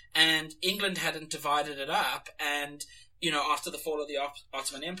in, and England hadn't divided it up, and after the fall of the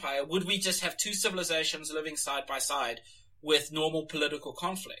Ottoman Empire, would we just have two civilizations living side by side with normal political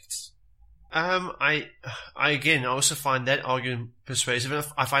conflicts? I also find that argument persuasive, and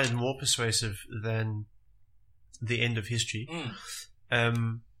I find it more persuasive than the end of history,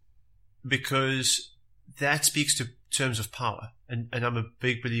 because that speaks to terms of power, and I'm a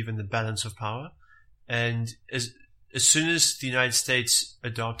big believer in the balance of power. And as soon as the United States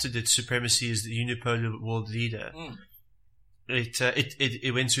adopted its supremacy as the unipolar world leader,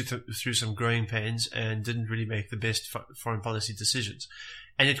 it went through some growing pains and didn't really make the best foreign policy decisions.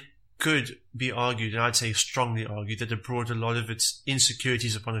 And it could be argued, and I'd say strongly argued, that it brought a lot of its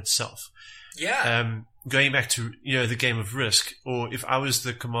insecurities upon itself. Yeah. Going back to the game of Risk, or if I was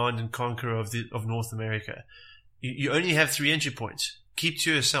the command and conqueror of North America, you only have 3 entry points. Keep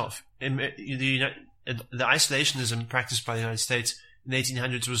to yourself. The isolationism practiced by the United States in the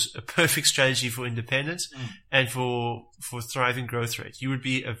 1800s was a perfect strategy for independence and for thriving growth rate.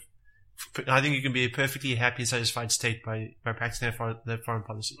 I think you can be a perfectly happy and satisfied state by practicing that foreign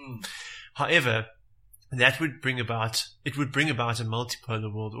policy. However, that would bring about a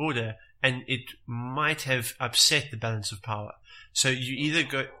multipolar world order, and it might have upset the balance of power. So you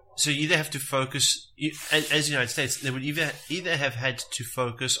either have to focus, as the United States, they would either have had to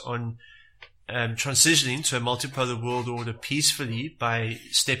focus on transitioning to a multipolar world order peacefully by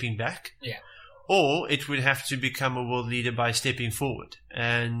stepping back, or it would have to become a world leader by stepping forward.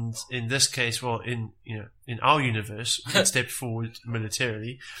 And in this case, in our universe, it stepped forward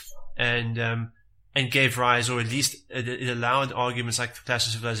militarily, and gave rise, or at least it allowed arguments like the clash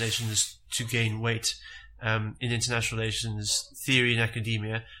of civilizations to gain weight in international relations theory, in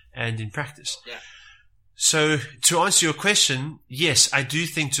academia, and in practice. Yeah. So to answer your question, yes, I do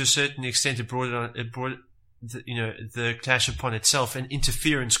think to a certain extent it brought the clash upon itself, and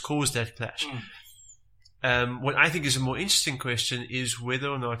interference caused that clash. What I think is a more interesting question is whether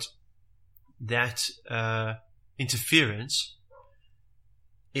or not that interference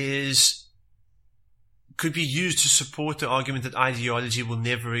could be used to support the argument that ideology will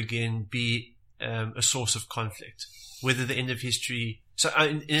never again be a source of conflict. Whether the end of history... So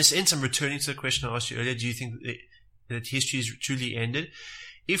in a sense, I'm returning to the question I asked you earlier. Do you think that history is truly ended?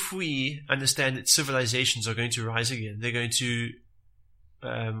 If we understand that civilizations are going to rise again, they're going to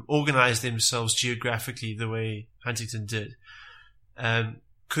organize themselves geographically the way Huntington did,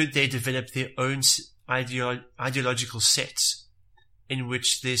 could they develop their own ideological sets in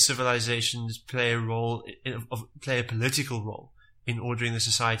which their civilizations play a political role in ordering the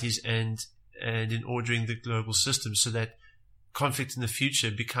societies and in ordering the global system, so that conflict in the future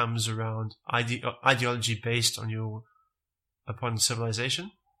becomes around ideology based upon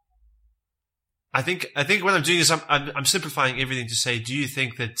civilization? I think what I'm doing is I'm simplifying everything to say, do you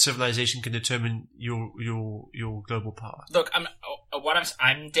think that civilization can determine your global power? Look,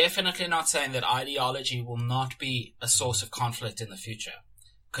 I'm definitely not saying that ideology will not be a source of conflict in the future,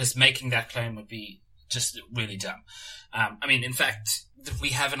 because making that claim would be just really dumb. In fact, we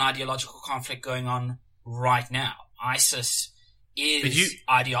have an ideological conflict going on right now. ISIS is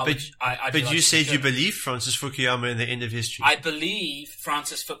ideology. But you said you believe Francis Fukuyama in the end of history. I believe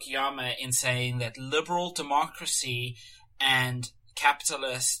Francis Fukuyama in saying that liberal democracy and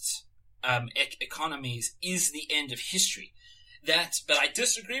capitalist economies is the end of history. But I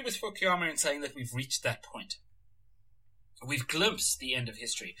disagree with Fukuyama in saying that we've reached that point. We've glimpsed the end of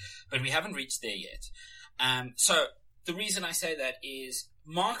history, but we haven't reached there yet. So the reason I say that is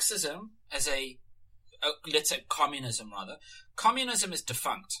Marxism as let's say communism rather. Communism is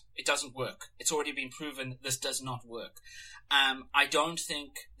defunct. It doesn't work. It's already been proven this does not work. I don't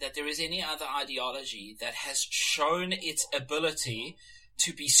think that there is any other ideology that has shown its ability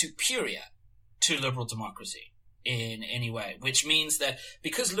to be superior to liberal democracy in any way, which means that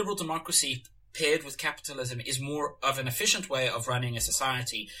because liberal democracy paired with capitalism is more of an efficient way of running a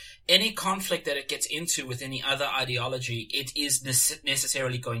society, any conflict that it gets into with any other ideology, it is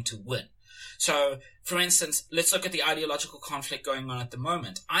necessarily going to win. So, for instance, let's look at the ideological conflict going on at the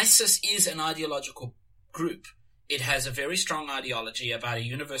moment. ISIS is an ideological group. It has a very strong ideology about a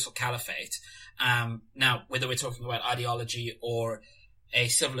universal caliphate. Now, whether we're talking about ideology or a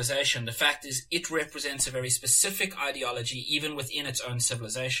civilization, the fact is it represents a very specific ideology even within its own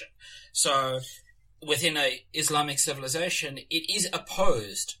civilization. So within a Islamic civilization, it is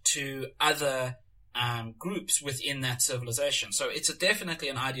opposed to other groups within that civilization. So it's definitely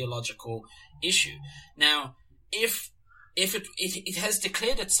an ideological issue. Now, if it has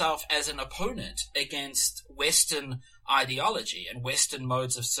declared itself as an opponent against Western ideology and Western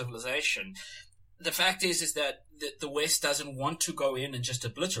modes of civilization, the fact is that the West doesn't want to go in and just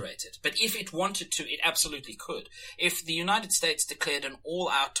obliterate it. But if it wanted to, it absolutely could. If the United States declared an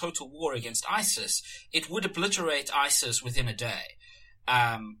all-out total war against ISIS, it would obliterate ISIS within a day.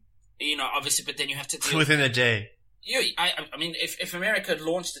 Obviously, but then you have to deal within a day. I mean, if America had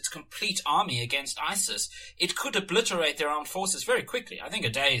launched its complete army against ISIS, it could obliterate their armed forces very quickly. I think a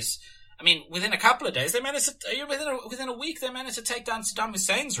day is... I mean, within a couple of days, within a week, they managed to take down Saddam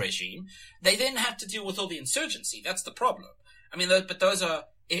Hussein's regime. They then have to deal with all the insurgency. That's the problem. I mean, but those are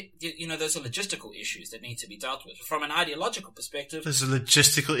logistical issues that need to be dealt with. From an ideological perspective... Those are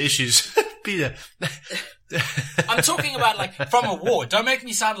logistical issues. Peter. I'm talking about, from a war. Don't make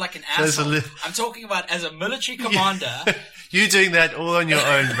me sound like an asshole. I'm talking about as a military commander... You're doing that all on your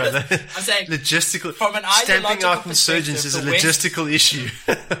own, brother. I'm saying... Logistical... From an ideological stamping out insurgents is a logistical issue.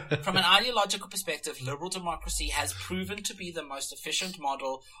 From an ideological perspective, liberal democracy has proven to be the most efficient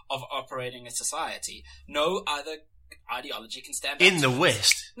model of operating a society. No other ideology can stand up in the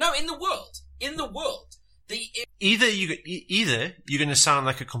West. No, in the world. In the world. Either you're going to sound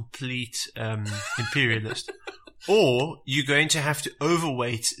like a complete imperialist, or you're going to have to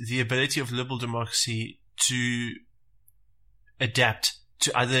overweight the ability of liberal democracy to adapt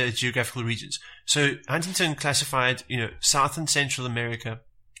to other geographical regions. So Huntington classified, South and Central America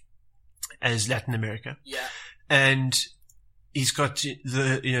as Latin America. Yeah. And he's got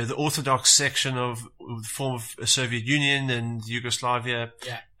the Orthodox section of the form of the Soviet Union and Yugoslavia,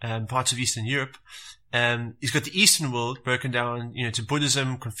 parts of Eastern Europe. He's got the Eastern world broken down, to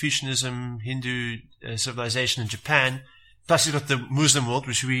Buddhism, Confucianism, Hindu civilization in Japan. Plus he's got the Muslim world,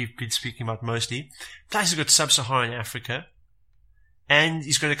 which we've been speaking about mostly. Plus he's got Sub-Saharan Africa. And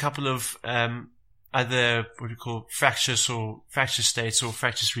he's got a couple of other what we call fractious states or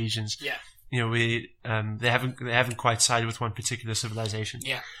fractious regions. Yeah. Where they haven't quite sided with one particular civilization.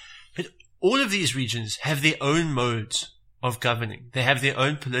 Yeah. But all of these regions have their own modes of governing. They have their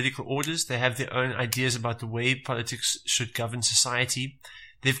own political orders. They have their own ideas about the way politics should govern society.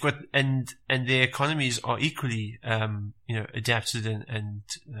 They've got and their economies are equally adapted and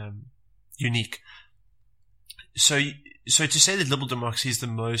unique. So to say that liberal democracy is the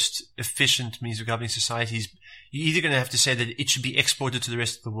most efficient means of governing societies, you're either going to have to say that it should be exported to the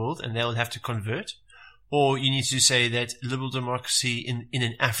rest of the world and they'll have to convert, or you need to say that liberal democracy in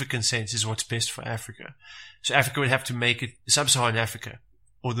an African sense is what's best for Africa. So Africa would have to make it, Sub-Saharan Africa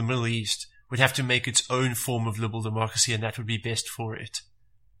or the Middle East would have to make its own form of liberal democracy, and that would be best for it.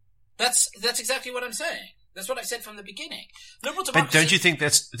 That's exactly what I'm saying. That's what I've said from the beginning. Liberal democracy.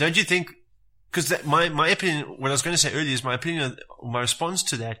 But don't you think because my opinion, what I was going to say earlier is my opinion, my response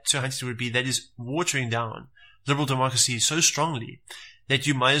to that, to Huntington, would be that is watering down liberal democracy so strongly that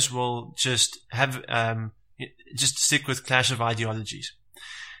you might as well just have, just stick with clash of ideologies.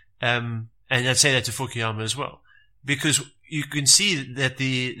 And I'd say that to Fukuyama as well, because you can see that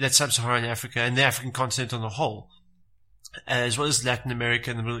that Sub-Saharan Africa and the African continent on the whole, as well as Latin America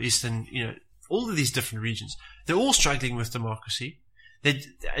and the Middle East and, all of these different regions, they're all struggling with democracy.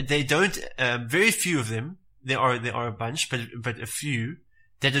 They don't, very few of them, there are a bunch, but a few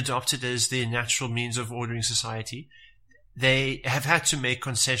that adopt it as their natural means of ordering society. they have had to make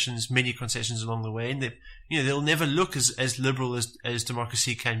concessions, many concessions along the way, and they'll never look as liberal as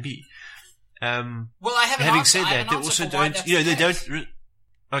democracy can be. Well, I have an having answer. said that, they also don't. They don't.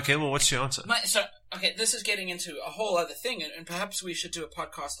 Okay, well, what's your answer? Okay, this is getting into a whole other thing, and perhaps we should do a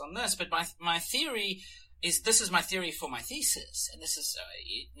podcast on this. But my theory is, this is my theory for my thesis, and this is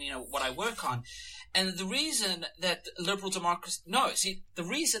what I work on. And the reason that the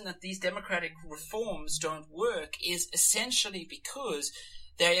reason that these democratic reforms don't work is essentially because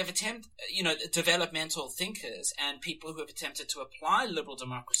they have developmental thinkers and people who have attempted to apply liberal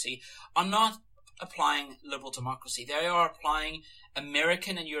democracy are not applying liberal democracy. They are applying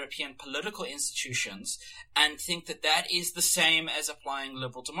American and European political institutions and think that that is the same as applying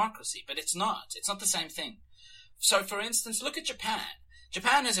liberal democracy. But it's not. It's not the same thing. So, for instance, look at Japan.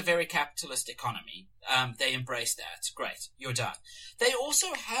 Japan has a very capitalist economy. They embrace that. Great. You're done. They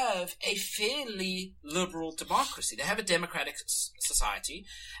also have a fairly liberal democracy. They have a democratic society.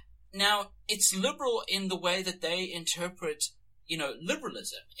 Now, it's liberal in the way that they interpret,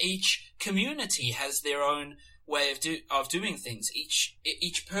 liberalism. Each community has their own way of doing things.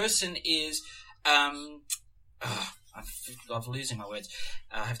 Each person is, I'm losing my words.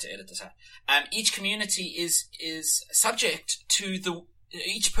 I have to edit this out. Each community is subject to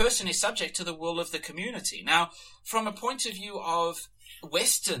each person is subject to the will of the community. Now, from a point of view of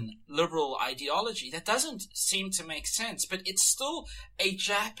Western liberal ideology, that doesn't seem to make sense, but it's still a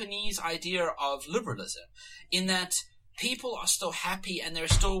Japanese idea of liberalism, in that people are still happy and they're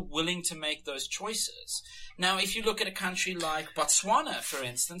still willing to make those choices. Now, if you look at a country like Botswana, for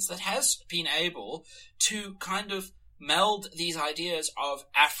instance, that has been able to kind of meld these ideas of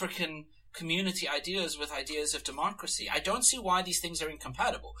African community ideas with ideas of democracy, I don't see why these things are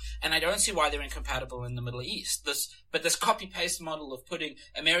incompatible. And I don't see why they're incompatible in the Middle East. This copy-paste model of putting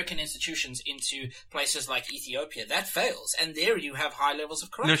American institutions into places like Ethiopia, that fails. And there you have high levels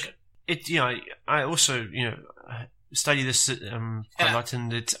of corruption. Look, I also, study this a lot,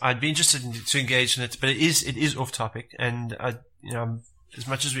 and I'd be interested to engage in it, but it is off topic. And as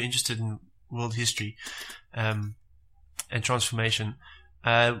much as we're interested in world history, and transformation,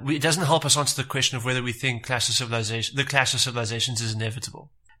 it doesn't help us answer the question of whether we think the clash of civilizations is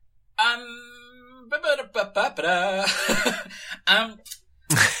inevitable.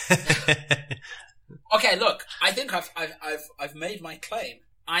 Okay, look, I think I've made my claim.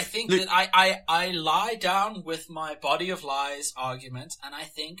 I think that I lie down with my body of lies argument, and I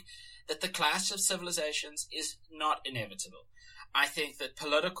think that the clash of civilizations is not inevitable. I think that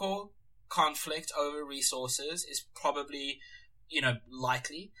political conflict over resources is probably,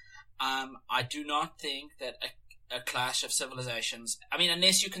 likely. I do not think that a clash of civilizations,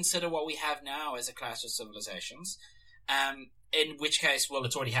 unless you consider what we have now as a clash of civilizations, in which case, well,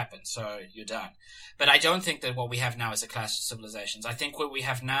 it's already happened, so you're done. But I don't think that what we have now is a clash of civilizations. I think what we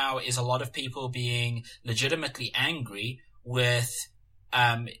have now is a lot of people being legitimately angry with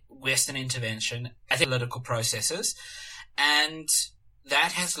Western intervention as political processes, and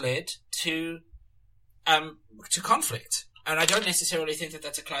that has led to conflict. And I don't necessarily think that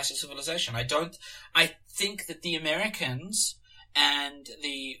that's a clash of civilization. I think that the Americans and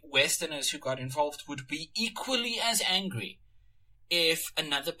the Westerners who got involved would be equally as angry if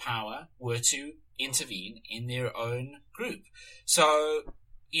another power were to intervene in their own group. So,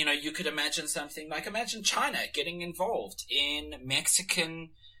 you could imagine something like, imagine China getting involved in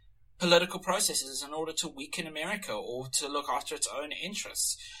Mexican political processes in order to weaken America or to look after its own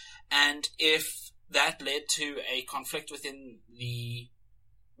interests. And if that led to a conflict within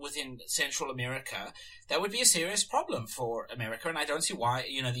Central America, that would be a serious problem for America. And I don't see why,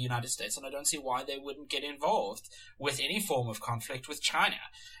 the United States, and I don't see why they wouldn't get involved with any form of conflict with China.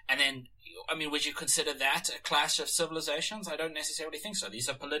 And then, would you consider that a clash of civilizations? I don't necessarily think so. These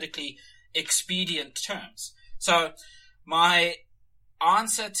are politically expedient terms. So my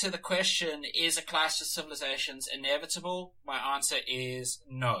answer to the question, is a clash of civilizations inevitable? My answer is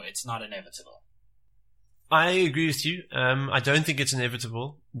no, it's not inevitable. I agree with you. I don't think it's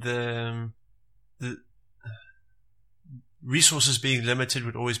inevitable. The resources being limited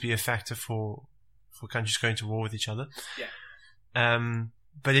would always be a factor for countries going to war with each other. Yeah.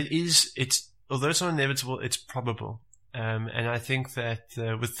 But although it's not inevitable, it's probable. And I think that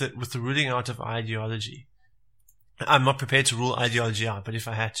with the ruling out of ideology, I'm not prepared to rule ideology out, but if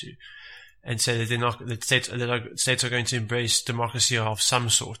I had to, and say that states are going to embrace democracy of some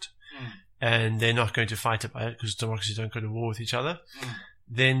sort, and they're not going to fight about it because democracies don't go to war with each other,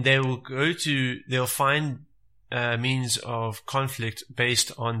 then they'll find means of conflict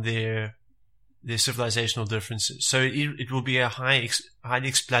based on their civilizational differences. So it will be a highly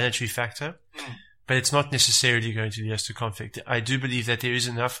explanatory factor, but it's not necessarily going to lead us to conflict. I do believe that there is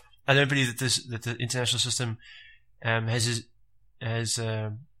enough. I don't believe that the international system can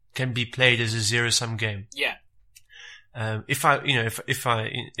be played as a zero-sum game. Yeah. If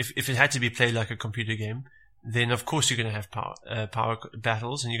it had to be played like a computer game, then of course you're going to have power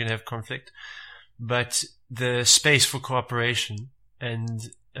battles and you're going to have conflict. But the space for cooperation and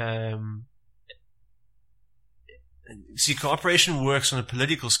cooperation works on a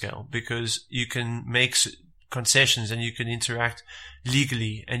political scale because you can make concessions and you can interact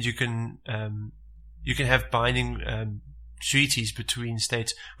legally and you can have binding treaties between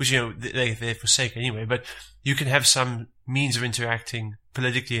states, which they forsake anyway. But you can have some means of interacting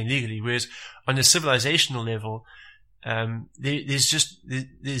politically and legally. Whereas on a civilizational level,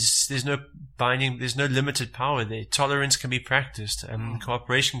 there's no binding, there's no limited power there. Tolerance can be practiced,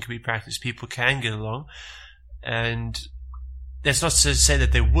 cooperation can be practiced. People can get along. And that's not to say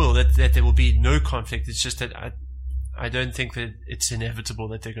that that there will be no conflict. It's just that I don't think that it's inevitable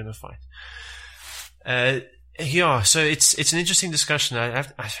that they're going to fight. So it's an interesting discussion.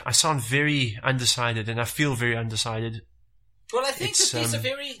 I sound very undecided, and I feel very undecided. Well, I think that these are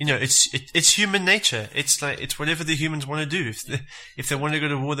very... it's human nature. It's whatever the humans want to do. If they want to go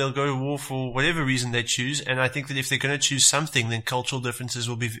to war, they'll go to war for whatever reason they choose. And I think that if they're going to choose something, then cultural differences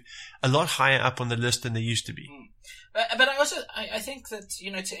will be a lot higher up on the list than they used to be. But I think that,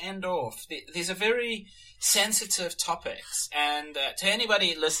 to end off, these are very sensitive topics. And to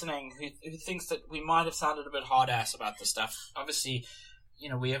anybody listening who thinks that we might have sounded a bit hard-ass about this stuff, obviously...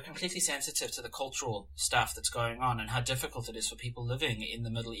 we are completely sensitive to the cultural stuff that's going on and how difficult it is for people living in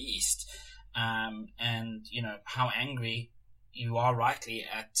the Middle East. And, how angry you are rightly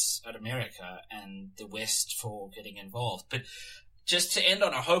at America and the West for getting involved. But just to end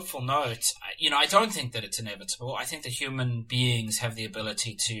on a hopeful note, I don't think that it's inevitable. I think that human beings have the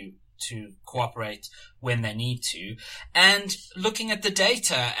ability to cooperate when they need to. And looking at the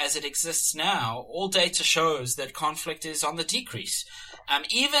data as it exists now, all data shows that conflict is on the decrease.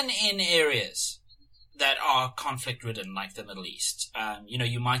 Even in areas that are conflict-ridden, like the Middle East.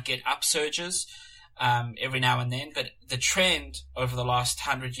 You might get upsurges every now and then, but the trend over the last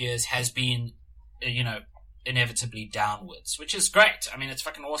 100 years has been, inevitably downwards, which is great. I mean, it's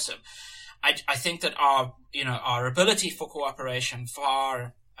fucking awesome. I think that our ability for cooperation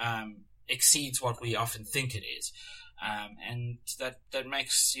far exceeds what we often think it is. And that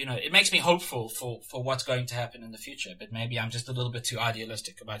makes, it makes me hopeful for what's going to happen in the future, but maybe I'm just a little bit too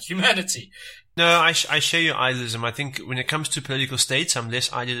idealistic about humanity. No, I share your idealism. I think when it comes to political states, I'm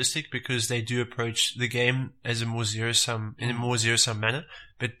less idealistic because they do approach the game as in a more zero-sum manner.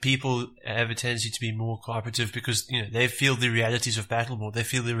 But people have a tendency to be more cooperative because, they feel the realities of battle more. They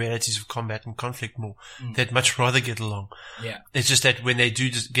feel the realities of combat and conflict more. They'd much rather get along. Yeah. It's just that when they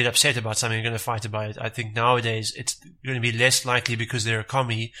do just get upset about something, they're going to fight about it. I think nowadays it's going to be less likely because they're a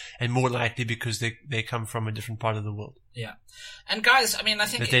commie and more likely because they come from a different part of the world. Yeah. And guys, I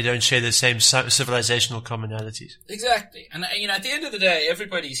think that they don't share the same civilizational commonalities. Exactly. And, at the end of the day,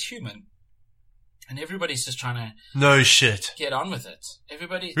 everybody's human. And everybody's just trying to... No shit. ...get on with it.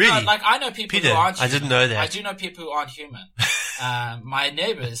 Everybody... Really? I know people Peter, who aren't human. I didn't know that. I do know people who aren't human. My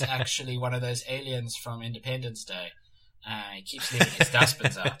neighbor's actually one of those aliens from Independence Day. He keeps leaving his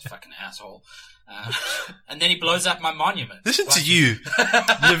dustbins out, fucking asshole. And then he blows up my monument. Listen to you,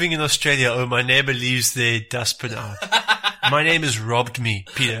 living in Australia. Oh, my neighbor leaves their dustbin out. My neighbor's robbed me,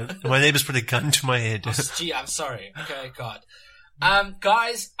 Peter. My neighbor's put a gun to my head. Gee, I'm sorry. Okay, God.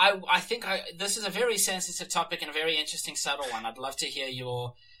 Guys, I think this is a very sensitive topic and a very interesting, subtle one. I'd love to hear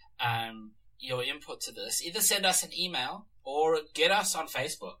your input to this. Either send us an email or get us on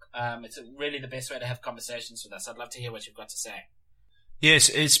Facebook. It's really the best way to have conversations with us. I'd love to hear what you've got to say. Yes,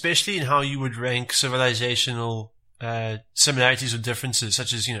 especially in how you would rank civilizational similarities or differences,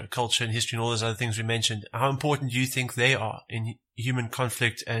 such as, culture and history and all those other things we mentioned. How important do you think they are in human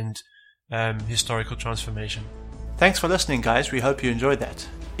conflict and historical transformation? Thanks for listening, guys. We hope you enjoyed that.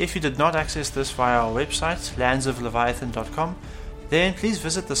 If you did not access this via our website, landsofleviathan.com, then please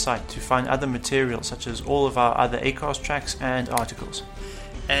visit the site to find other material such as all of our other Acast tracks and articles.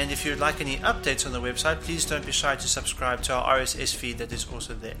 And if you'd like any updates on the website, please don't be shy to subscribe to our RSS feed that is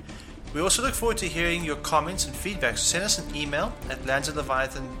also there. We also look forward to hearing your comments and feedback, so send us an email at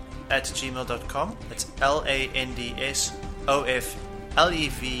landsofleviathan@gmail.com. That's LANDSOFLEVIATHAN.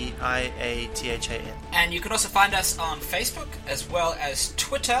 And you can also find us on Facebook as well as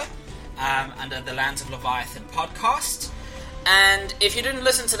Twitter under the Lands of Leviathan podcast. And if you didn't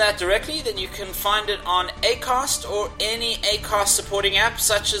listen to that directly, then you can find it on Acast or any Acast supporting app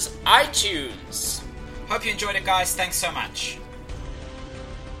such as iTunes. Hope you enjoyed it, guys. Thanks so much.